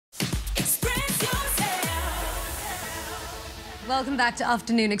Welcome back to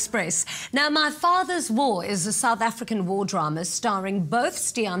Afternoon Express. Now, My Father's War is a South African war drama starring both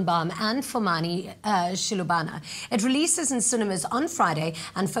Stian Bam and Fumani Shilubana. It releases in cinemas on Friday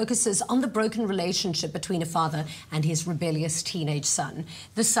and focuses on the broken relationship between a father and his rebellious teenage son.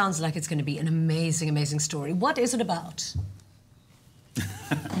 This sounds like it's going to be an amazing, amazing story. What is it about?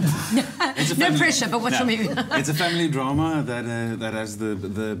 No pressure, but what's your movie? It's a family drama that has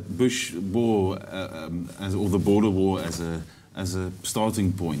the Bush War or the border war as a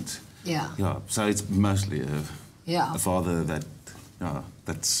starting point. Yeah. So it's mostly a father that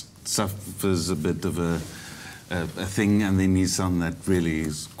suffers a bit of a thing, and then his son that really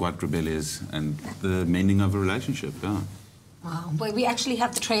is quite rebellious, and the mending of a relationship. Yeah. Wow. Well, we actually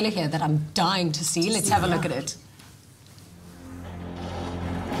have the trailer here that I'm dying to see. Let's have a look at it.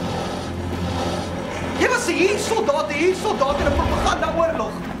 Jy was hier soldaat in 'n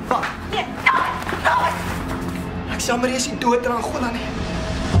propaganda-oorlog. Wat? Nee, Ek jammer jy is nie dood in Angola nie.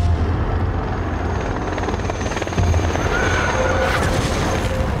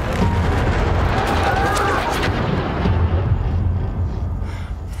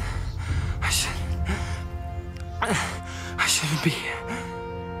 I shouldn't be here.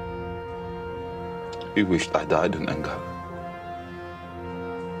 You wished I died in anger.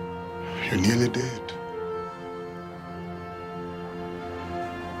 You nearly did.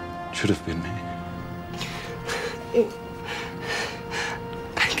 Should have been me.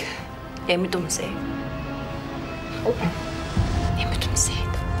 Kyk, jy moet hom sê. Jy moet hom sê.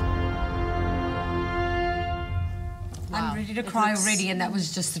 I'm ready to cry already, and that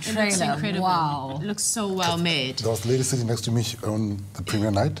was just the trailer. It looks incredible. Wow. It looks so well made. There was a lady sitting next to me on the premiere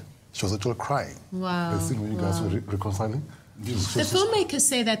night. She was actually crying. Wow. The scene when you guys were reconciling. The filmmakers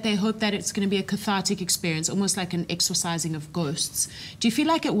say that they hope that it's going to be a cathartic experience, almost like an exorcising of ghosts. Do you feel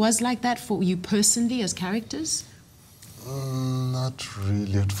like it was like that for you personally as characters? Not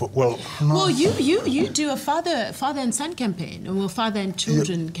really. Well, no. Well, you do a father and son campaign, or father and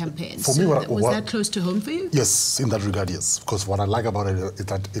children campaign. For so me, was that close to home for you? Yes, in that regard, yes. Because what I like about it is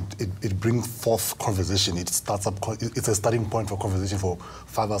that it brings forth conversation. It starts up. It's a starting point for conversation for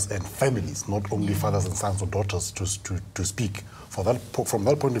fathers and families, not only fathers and sons or daughters to speak. From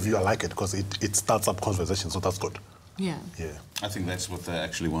that point of view, I like it because it starts up conversation. So that's good. Yeah. I think that's what they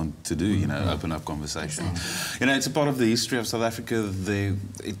actually want to do, you know, open up conversation. You know, it's a part of the history of South Africa.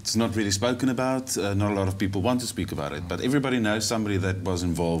 It's not really spoken about. Not a lot of people want to speak about it, but everybody knows somebody that was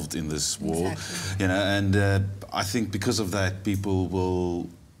involved in this war. You know, and I think because of that, people will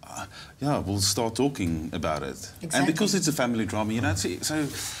start talking about it. Exactly. And because it's a family drama, you know, it's so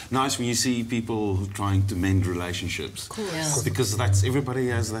nice when you see people trying to mend relationships. Cool. Yeah. Because everybody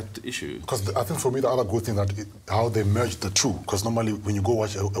has that issue. Because I think for me the other good thing that how they merge the two. Because normally when you go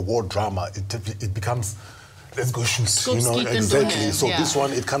watch a war drama, it becomes let's go shoot, you know, exactly. So this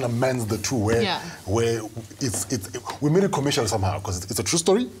one it kind of mends the two where we made a commercial somehow because it's a true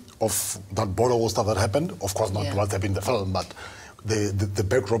story of that border war stuff that happened. Of course not what happened in the film, but the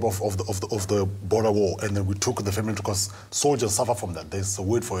backdrop of the border war, and then we took the family because soldiers suffer from that. There's a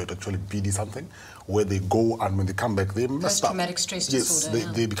word for it, actually, PD something, where they go and when they come back, they messed up. Post-traumatic stress disorder.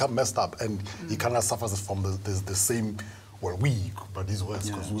 Yes, they become messed up, and he kind of suffers from the same. Well, but these words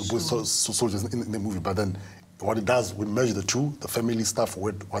because we were both soldiers in the movie. But then, what it does, we merge the two, the family stuff,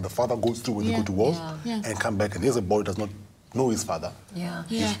 what the father goes through when they go to war, and come back, and here's a boy who does not know his father. Yeah.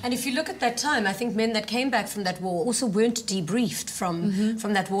 And if you look at that time, I think men that came back from that war also weren't debriefed from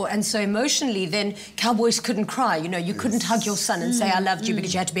that war. And so emotionally, then cowboys couldn't cry. You know, you couldn't hug your son and say, I loved you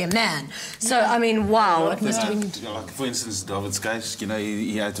because you had to be a man. So, I mean, wow. It must have been... Like, for instance, David's case, you know,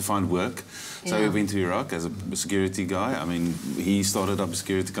 he had to find work. So he went to Iraq as a security guy. I mean, he started up a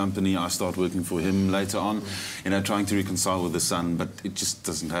security company. I started working for him later on, you know, trying to reconcile with the son, but it just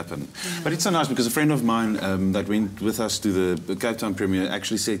doesn't happen. But it's so nice because a friend of mine that went with us to the Cape Town premiere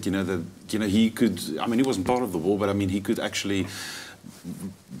actually said, you know, that, you know, he could, I mean, he wasn't part of the war, but I mean, he could actually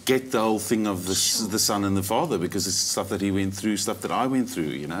get the whole thing of the son and the father because it's stuff that he went through, stuff that I went through,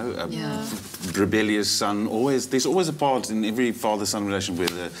 you know. Rebellious son, there's always a part in every father-son relation where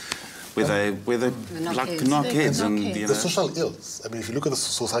they like knock heads and you know. The social ills. I mean, if you look at the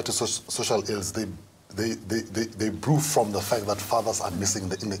society's social ills, they brew from the fact that fathers are missing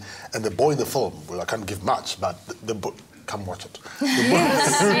and the boy in the film. Well, I can't give much, but the boy, come watch it.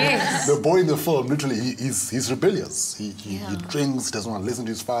 The boy in the film, literally, he's rebellious. He drinks, doesn't want to listen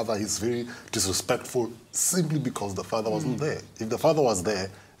to his father. He's very disrespectful simply because the father wasn't there. If the father was there,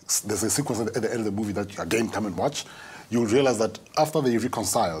 there's a sequence at the end of the movie that you again come and watch. You'll realize that after they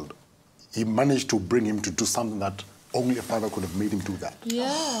reconciled, he managed to bring him to do something that only a father could have made him do that. Yeah.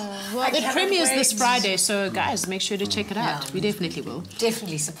 Well, it premieres this Friday, so guys, make sure to check it out. Yeah. We definitely will.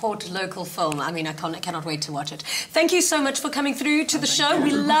 Definitely support local film. I mean, I cannot wait to watch it. Thank you so much for coming through to the show.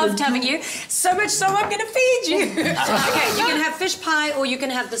 We loved having you. So much so I'm going to feed you. Okay, you can have fish pie or you can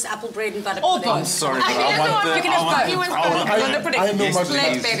have this apple bread and butter pudding. I'm sorry, but I want the... You can have both. I know Yes,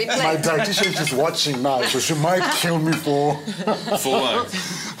 Plate, baby, plate. my dietitian is watching now, so she might kill me for... For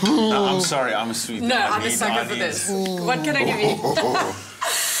what? No, I'm sorry, I'm a sweet. No, I'm a sucker for this. What can I give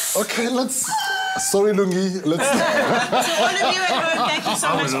you? Okay, let's... Sorry, Lungi. Let's... To all of you at home, thank you so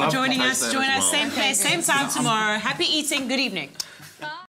I much would for love to joining taste us. that Join as us well. same place, same time tomorrow. Happy eating. Good evening.